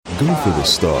Go for the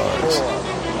stars. 4,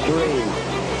 3,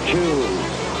 2,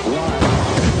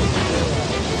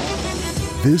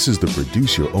 1. This is the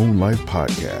Produce Your Own Life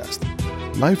podcast.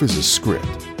 Life is a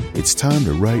script. It's time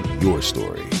to write your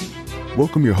story.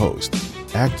 Welcome your host,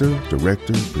 actor,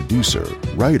 director, producer,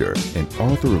 writer, and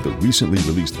author of the recently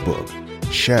released book,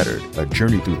 Shattered, A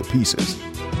Journey Through the Pieces.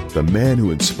 The man who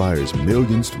inspires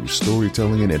millions through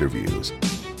storytelling and interviews.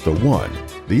 The one,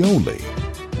 the only,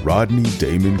 Rodney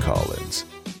Damon Collins.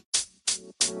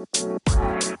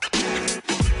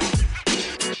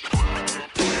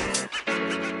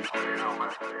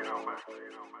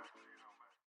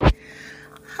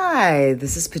 Hi,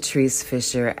 this is Patrice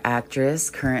Fisher, actress,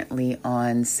 currently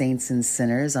on Saints and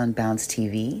Sinners on Bounce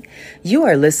TV. You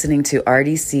are listening to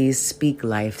RDC's Speak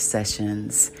Life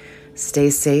Sessions. Stay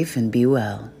safe and be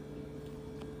well.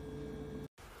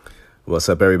 What's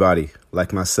up, everybody?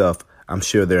 Like myself, I'm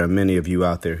sure there are many of you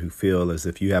out there who feel as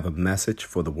if you have a message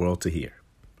for the world to hear.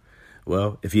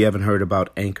 Well, if you haven't heard about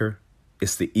Anchor,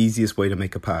 it's the easiest way to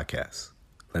make a podcast.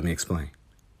 Let me explain.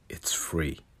 It's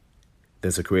free.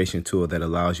 There's a creation tool that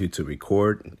allows you to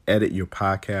record and edit your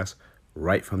podcast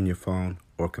right from your phone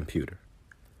or computer.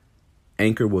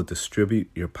 Anchor will distribute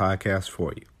your podcast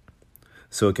for you,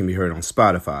 so it can be heard on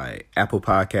Spotify, Apple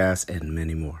Podcasts, and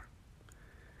many more.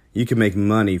 You can make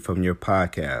money from your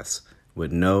podcast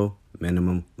with no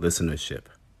minimum listenership.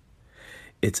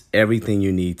 It's everything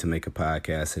you need to make a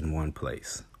podcast in one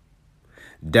place.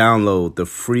 Download the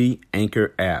free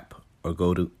Anchor app or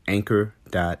go to anchor.fm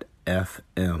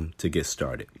to get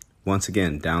started. Once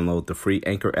again, download the free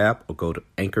Anchor app or go to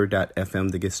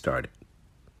anchor.fm to get started.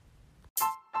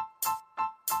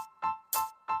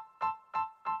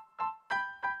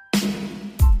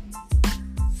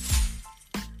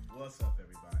 What's up,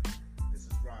 everybody? This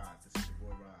is Rod. This is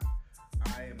your boy Rod.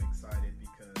 I am excited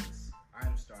because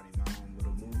I'm starting my own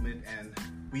little movement, and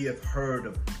we have heard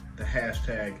of the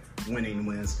hashtag Winning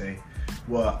Wednesday.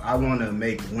 Well, I want to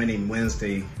make Winning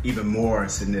Wednesday even more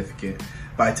significant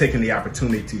by taking the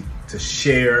opportunity to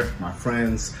share my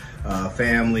friends,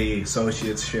 family,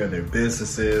 associates, share their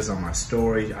businesses on my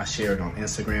story. I share it on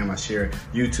Instagram. I share it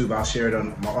YouTube. I'll share it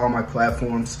on all my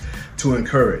platforms to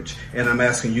encourage. And I'm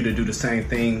asking you to do the same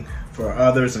thing for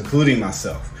others, including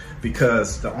myself,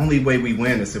 because the only way we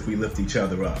win is if we lift each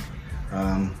other up.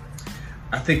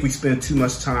 I think we spend too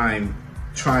much time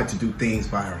trying to do things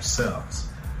by ourselves.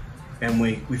 And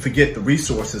we forget the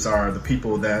resources are the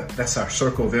people that's our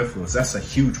circle of influence. That's a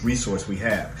huge resource we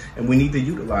have. And we need to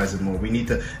utilize it more. We need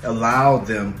to allow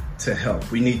them to help.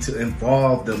 We need to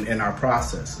involve them in our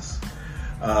processes.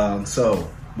 So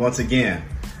once again,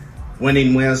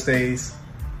 Winning Wednesdays,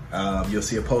 you'll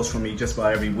see a post from me just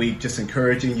about every week, just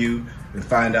encouraging you and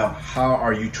find out how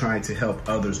are you trying to help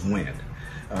others win.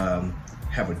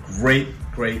 Have a great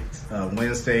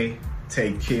Wednesday.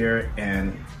 Take care,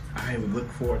 and I look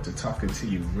forward to talking to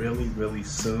you really, really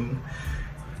soon.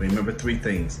 Remember 3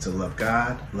 things: to love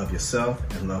God, love yourself,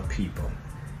 and love people.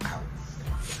 Out.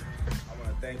 I want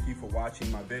to thank you for watching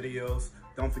my videos.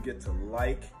 Don't forget to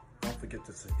like. Don't forget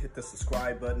to hit the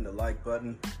subscribe button, the like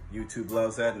button. YouTube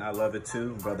loves that, and I love it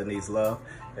too. Brother needs love.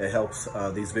 It helps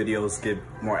these videos get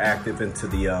more active into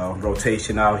the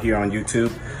rotation out here on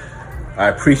YouTube. I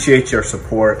appreciate your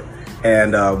support,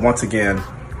 and once again,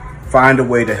 find a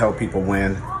way to help people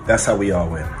win. That's how we all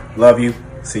win. Love you.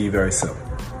 See you very soon.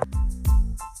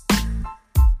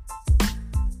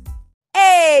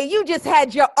 Hey, you just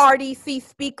had your RDC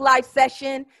Speak Life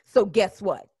session. So guess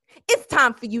what? It's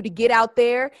time for you to get out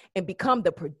there and become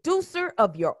the producer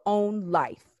of your own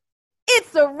life.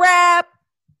 It's a wrap.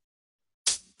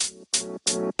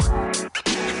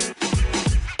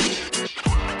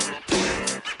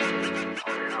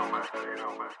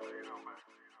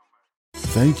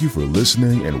 Thank you for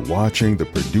listening and watching the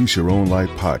Produce Your Own Life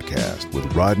podcast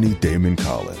with Rodney Damon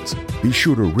Collins. Be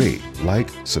sure to rate, like,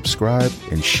 subscribe,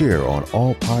 and share on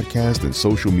all podcast and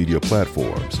social media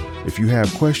platforms. If you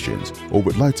have questions or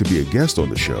would like to be a guest on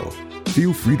the show,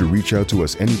 feel free to reach out to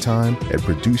us anytime at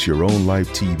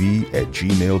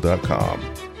produceyourownlifetv@gmail.com.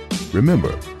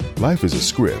 Remember, life is a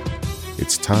script.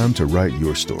 It's time to write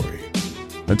your story.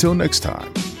 Until next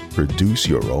time, produce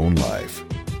your own life.